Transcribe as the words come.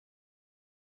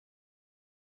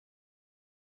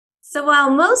So, while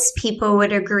most people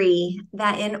would agree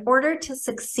that in order to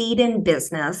succeed in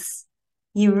business,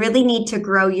 you really need to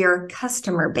grow your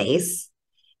customer base,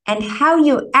 and how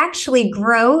you actually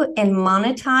grow and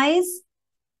monetize,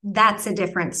 that's a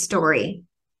different story.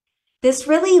 This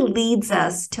really leads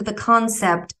us to the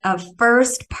concept of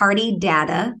first party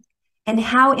data and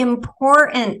how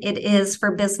important it is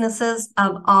for businesses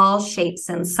of all shapes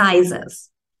and sizes.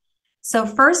 So,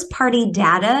 first party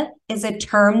data is a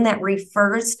term that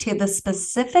refers to the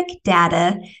specific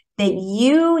data that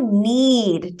you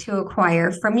need to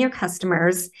acquire from your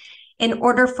customers in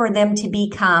order for them to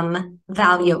become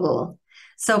valuable.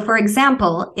 So, for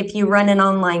example, if you run an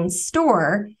online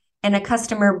store and a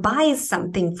customer buys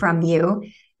something from you,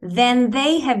 then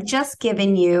they have just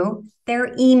given you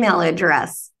their email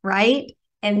address, right?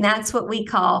 And that's what we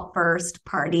call first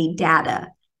party data.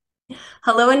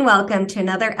 Hello and welcome to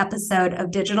another episode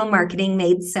of Digital Marketing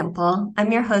Made Simple.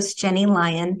 I'm your host, Jennie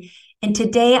Lyon, and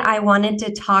today I wanted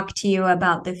to talk to you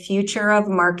about the future of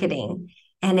marketing,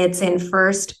 and it's in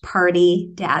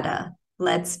first-party data.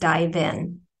 Let's dive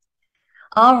in.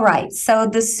 All right, so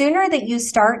the sooner that you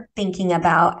start thinking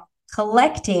about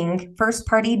collecting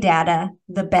first-party data,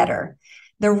 the better.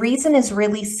 The reason is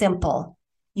really simple.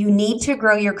 You need to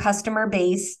grow your customer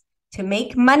base to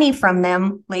make money from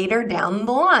them later down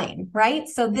the line, right?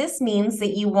 So this means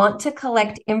that you want to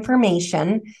collect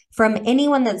information from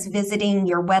anyone that's visiting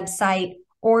your website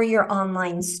or your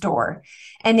online store.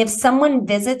 And if someone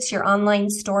visits your online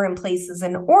store and places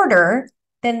an order,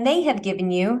 then they have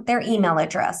given you their email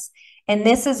address. And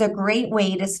this is a great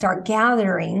way to start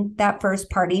gathering that first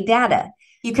party data.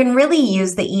 You can really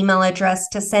use the email address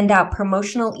to send out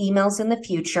promotional emails in the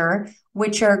future,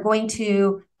 which are going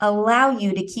to allow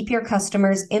you to keep your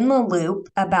customers in the loop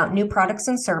about new products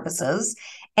and services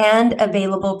and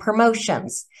available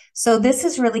promotions. So this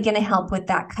is really going to help with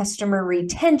that customer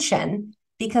retention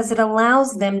because it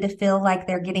allows them to feel like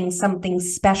they're getting something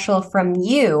special from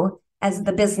you as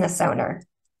the business owner.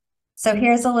 So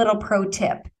here's a little pro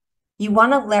tip. You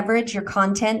want to leverage your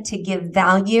content to give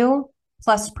value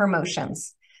plus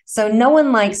promotions. So no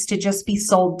one likes to just be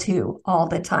sold to all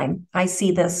the time. I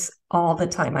see this all the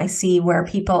time. I see where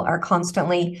people are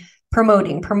constantly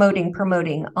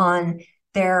promoting on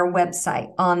their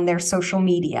website, on their social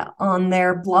media, on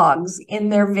their blogs, in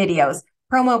their videos,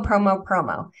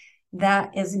 promo.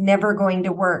 That is never going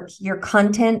to work. Your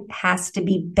content has to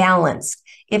be balanced.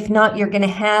 If not, you're going to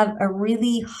have a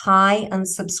really high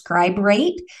unsubscribe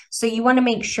rate. So you want to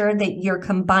make sure that you're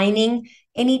combining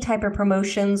any type of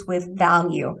promotions with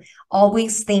value.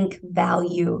 Always think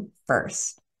value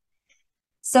first.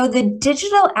 So the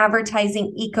digital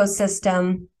advertising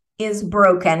ecosystem is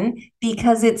broken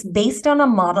because it's based on a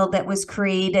model that was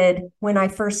created when I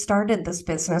first started this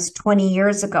business 20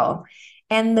 years ago.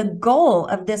 And the goal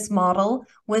of this model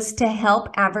was to help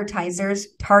advertisers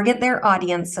target their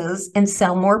audiences and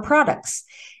sell more products.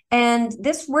 And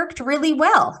this worked really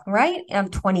well, right?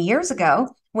 20 years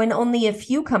ago, when only a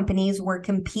few companies were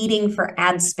competing for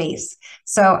ad space.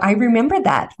 So I remember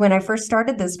that when I first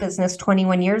started this business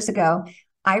 21 years ago.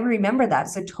 I remember that.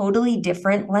 It's a totally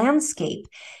different landscape.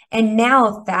 And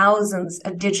now thousands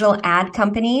of digital ad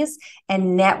companies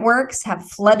and networks have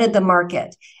flooded the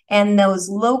market. And those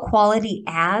low quality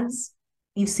ads,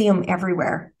 you see them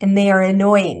everywhere and they are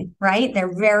annoying, right?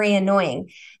 They're very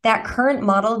annoying. That current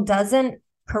model doesn't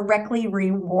correctly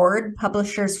reward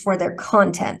publishers for their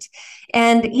content.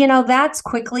 And, that's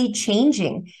quickly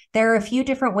changing. There are a few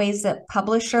different ways that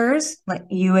publishers, like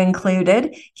you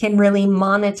included, can really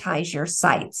monetize your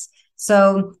sites.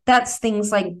 So that's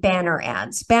things like banner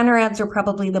ads. Banner ads are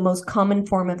probably the most common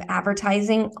form of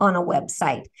advertising on a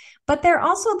website, but they're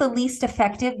also the least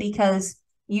effective because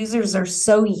users are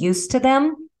so used to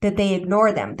them that they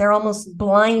ignore them. They're almost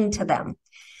blind to them.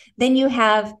 Then you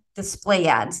have display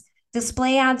ads.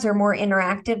 Display ads are more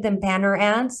interactive than banner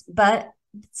ads, but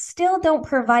still don't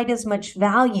provide as much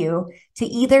value to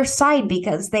either side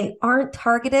because they aren't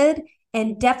targeted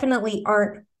and definitely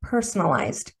aren't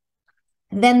personalized.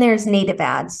 Then there's native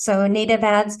ads. So native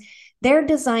ads, they're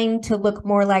designed to look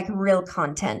more like real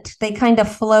content. They kind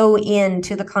of flow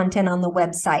into the content on the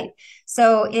website.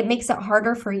 So it makes it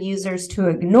harder for users to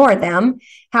ignore them.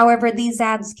 However, these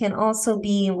ads can also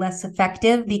be less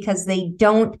effective because they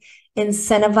don't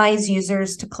incentivize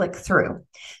users to click through.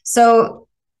 So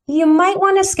you might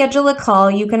want to schedule a call.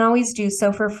 You can always do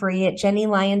so for free at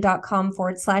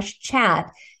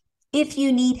jennielyon.com/chat if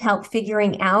you need help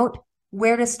figuring out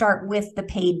where to start with the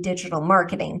paid digital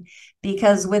marketing.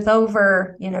 Because with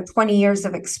over 20 years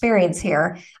of experience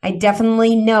here, I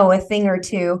definitely know a thing or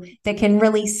two that can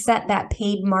really set that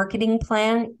paid marketing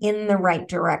plan in the right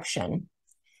direction.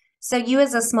 So you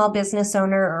as a small business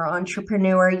owner or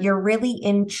entrepreneur, you're really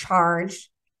in charge,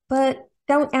 but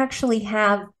don't actually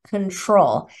have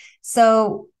control.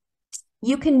 So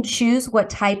you can choose what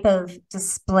type of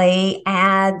display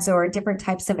ads or different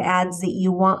types of ads that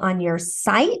you want on your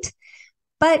site,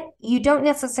 but you don't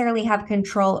necessarily have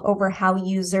control over how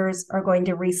users are going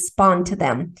to respond to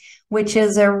them, which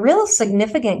is a real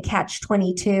significant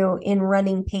catch-22 in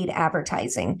running paid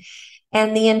advertising.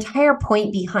 And the entire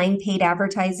point behind paid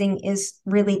advertising is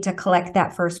really to collect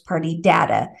that first-party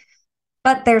data.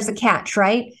 But there's a catch,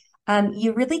 right?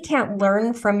 You really can't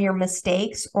learn from your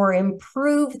mistakes or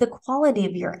improve the quality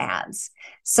of your ads.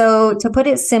 So to put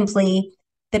it simply,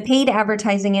 the paid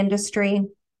advertising industry,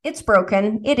 it's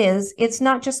broken. It is. It's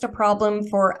not just a problem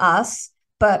for us,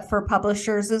 but for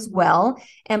publishers as well.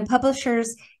 And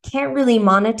publishers can't really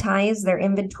monetize their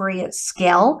inventory at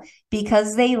scale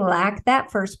because they lack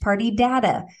that first-party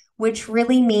data, which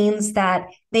really means that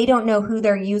they don't know who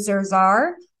their users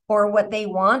are or what they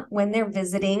want when they're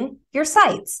visiting your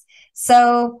sites.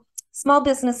 So small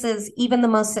businesses, even the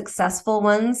most successful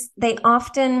ones, they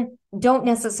often don't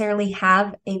necessarily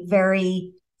have a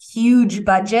very huge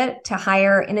budget to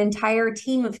hire an entire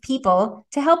team of people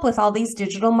to help with all these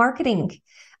digital marketing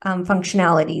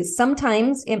functionalities.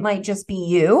 Sometimes it might just be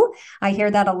you. I hear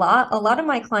that a lot. A lot of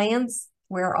my clients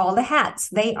wear all the hats.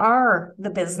 They are the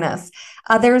business.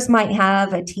 Others might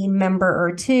have a team member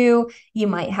or two. You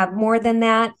might have more than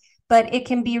that, but it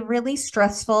can be really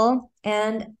stressful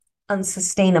and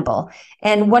unsustainable.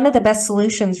 And one of the best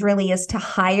solutions really is to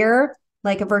hire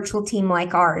like a virtual team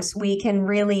like ours. We can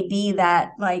really be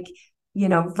that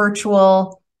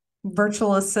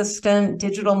virtual assistant,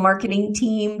 digital marketing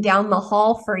team down the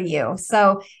hall for you.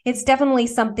 So it's definitely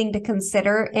something to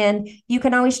consider. And you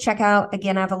can always check out,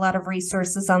 again, I have a lot of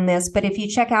resources on this, but if you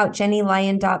check out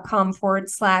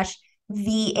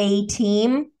jennylyon.com/VA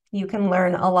team, you can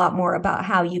learn a lot more about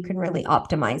how you can really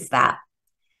optimize that.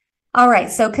 All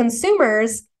right, so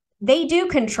consumers, they do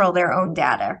control their own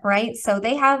data, right? So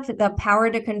they have the power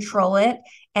to control it.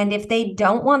 And if they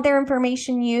don't want their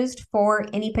information used for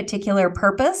any particular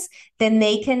purpose, then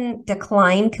they can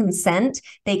decline consent.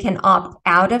 They can opt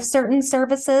out of certain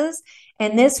services.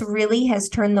 And this really has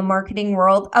turned the marketing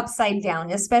world upside down,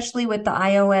 especially with the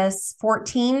iOS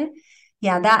 14.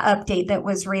 Yeah, that update that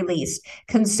was released.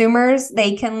 Consumers,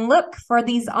 they can look for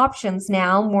these options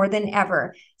now more than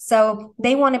ever. So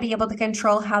they want to be able to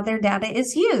control how their data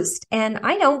is used. And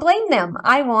I don't blame them.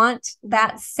 I want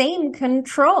that same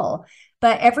control.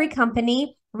 But every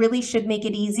company really should make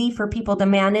it easy for people to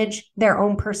manage their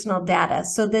own personal data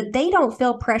so that they don't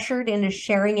feel pressured into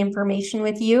sharing information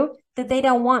with you that they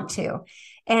don't want to.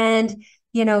 And,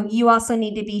 you also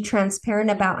need to be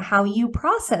transparent about how you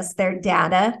process their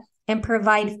data and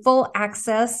provide full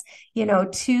access,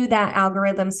 to that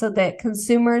algorithm so that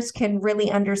consumers can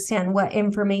really understand what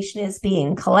information is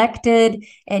being collected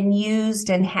and used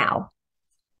and how.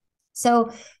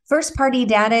 So first-party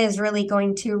data is really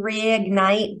going to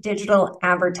reignite digital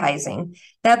advertising.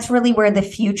 That's really where the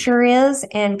future is,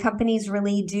 and companies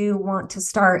really do want to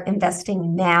start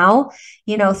investing now.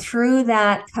 Through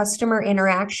that customer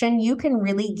interaction, you can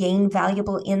really gain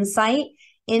valuable insight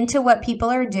into what people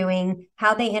are doing,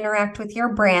 how they interact with your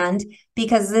brand,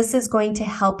 because this is going to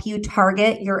help you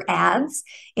target your ads.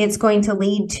 It's going to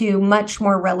lead to much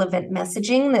more relevant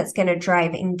messaging that's going to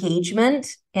drive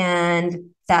engagement, and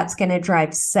that's going to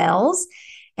drive sales.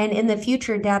 And in the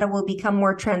future, data will become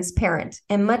more transparent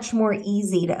and much more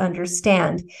easy to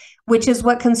understand, which is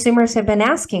what consumers have been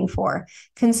asking for.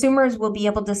 Consumers will be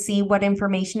able to see what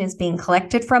information is being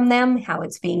collected from them, how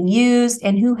it's being used,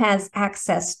 and who has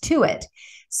access to it.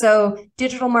 So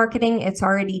digital marketing, it's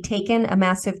already taken a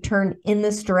massive turn in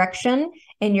this direction,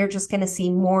 and you're just going to see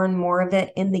more and more of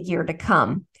it in the year to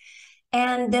come.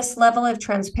 And this level of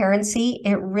transparency,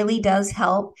 it really does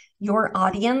help your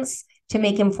audience to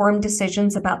make informed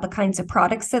decisions about the kinds of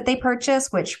products that they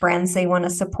purchase, which brands they want to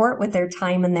support with their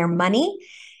time and their money.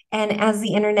 And as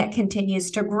the internet continues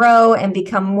to grow and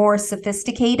become more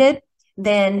sophisticated,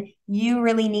 then you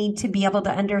really need to be able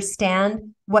to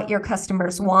understand what your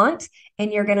customers want.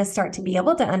 And you're going to start to be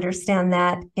able to understand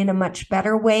that in a much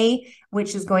better way,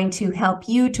 which is going to help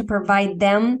you to provide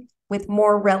them with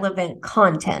more relevant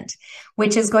content,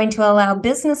 which is going to allow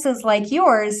businesses like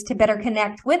yours to better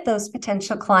connect with those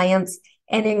potential clients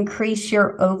and increase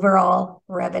your overall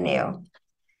revenue.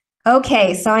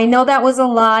 Okay, so I know that was a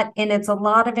lot, and it's a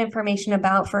lot of information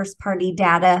about first-party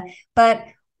data, but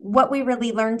what we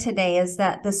really learned today is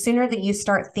that the sooner that you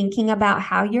start thinking about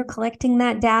how you're collecting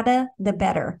that data, the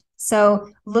better. So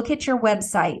look at your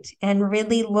website and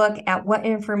really look at what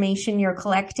information you're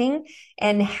collecting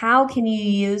and how can you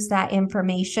use that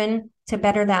information to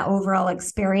better that overall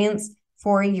experience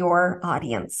for your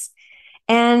audience.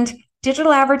 And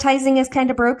digital advertising is kind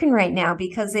of broken right now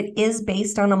because it is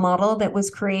based on a model that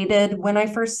was created when I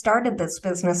first started this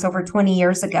business over 20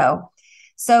 years ago.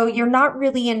 So you're not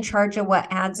really in charge of what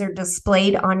ads are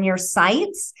displayed on your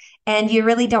sites, and you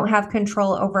really don't have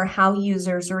control over how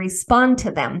users respond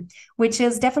to them, which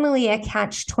is definitely a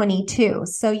catch-22.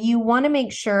 So you want to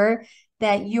make sure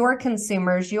that your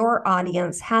consumers, your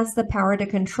audience, has the power to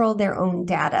control their own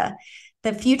data.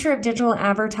 The future of digital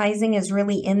advertising is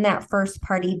really in that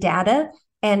first-party data,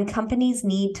 and companies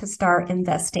need to start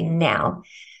investing now.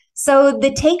 So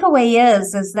the takeaway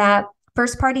is that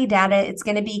first-party data, it's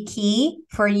going to be key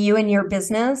for you and your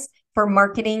business for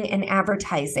marketing and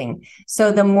advertising.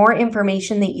 So the more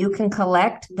information that you can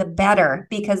collect, the better,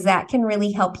 because that can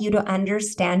really help you to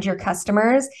understand your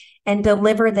customers and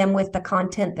deliver them with the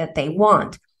content that they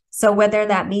want. So whether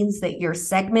that means that you're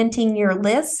segmenting your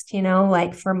list,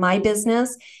 like for my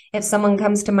business, if someone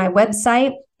comes to my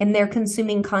website and they're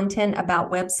consuming content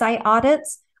about website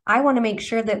audits, I want to make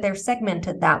sure that they're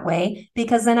segmented that way,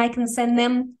 because then I can send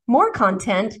them more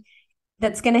content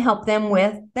that's going to help them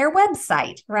with their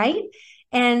website, right?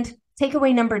 And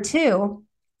takeaway number 2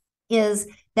 is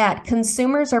that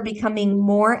consumers are becoming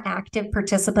more active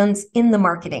participants in the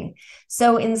marketing.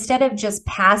 So instead of just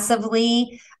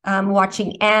passively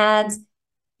watching ads,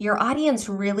 your audience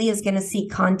really is going to see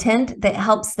content that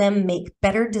helps them make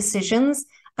better decisions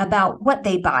about what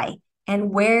they buy and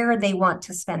where they want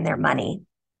to spend their money.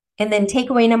 And then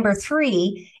takeaway number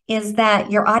 3 is that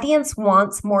your audience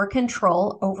wants more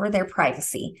control over their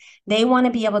privacy. They want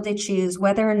to be able to choose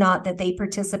whether or not that they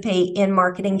participate in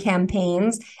marketing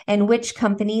campaigns and which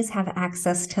companies have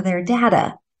access to their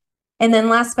data. And then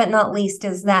last but not least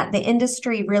is that the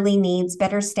industry really needs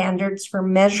better standards for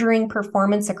measuring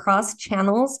performance across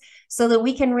channels so that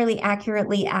we can really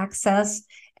accurately access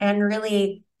and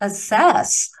really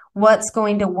assess what's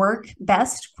going to work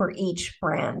best for each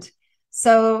brand.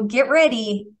 So get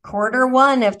ready,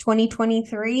 Q1 of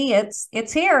 2023, it's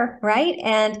here, right?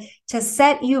 And to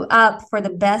set you up for the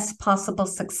best possible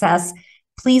success,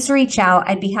 please reach out.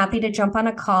 I'd be happy to jump on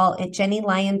a call at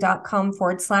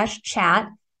jennielyon.com/chat.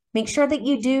 Make sure that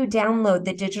you do download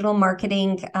the digital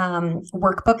marketing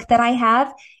workbook that I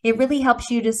have. It really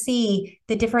helps you to see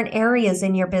the different areas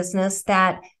in your business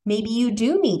that maybe you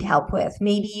do need help with.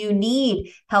 Maybe you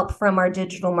need help from our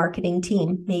digital marketing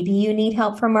team. Maybe you need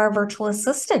help from our virtual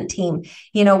assistant team.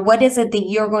 What is it that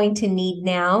you're going to need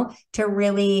now to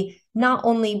really not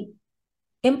only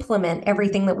implement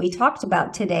everything that we talked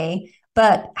about today,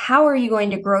 but how are you going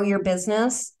to grow your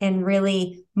business and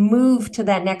really move to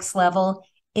that next level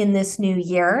in this new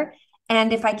year?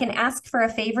 And if I can ask for a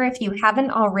favor, if you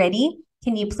haven't already,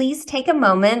 can you please take a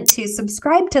moment to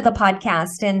subscribe to the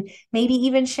podcast and maybe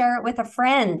even share it with a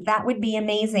friend? That would be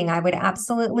amazing. I would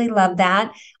absolutely love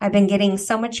that. I've been getting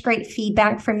so much great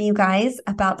feedback from you guys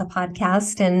about the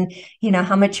podcast and,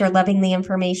 how much you're loving the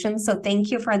information. So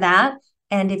thank you for that.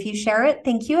 And if you share it,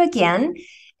 thank you again.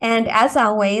 And as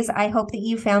always, I hope that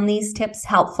you found these tips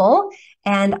helpful.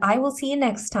 And I will see you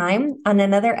next time on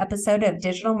another episode of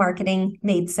Digital Marketing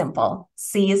Made Simple.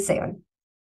 See you soon.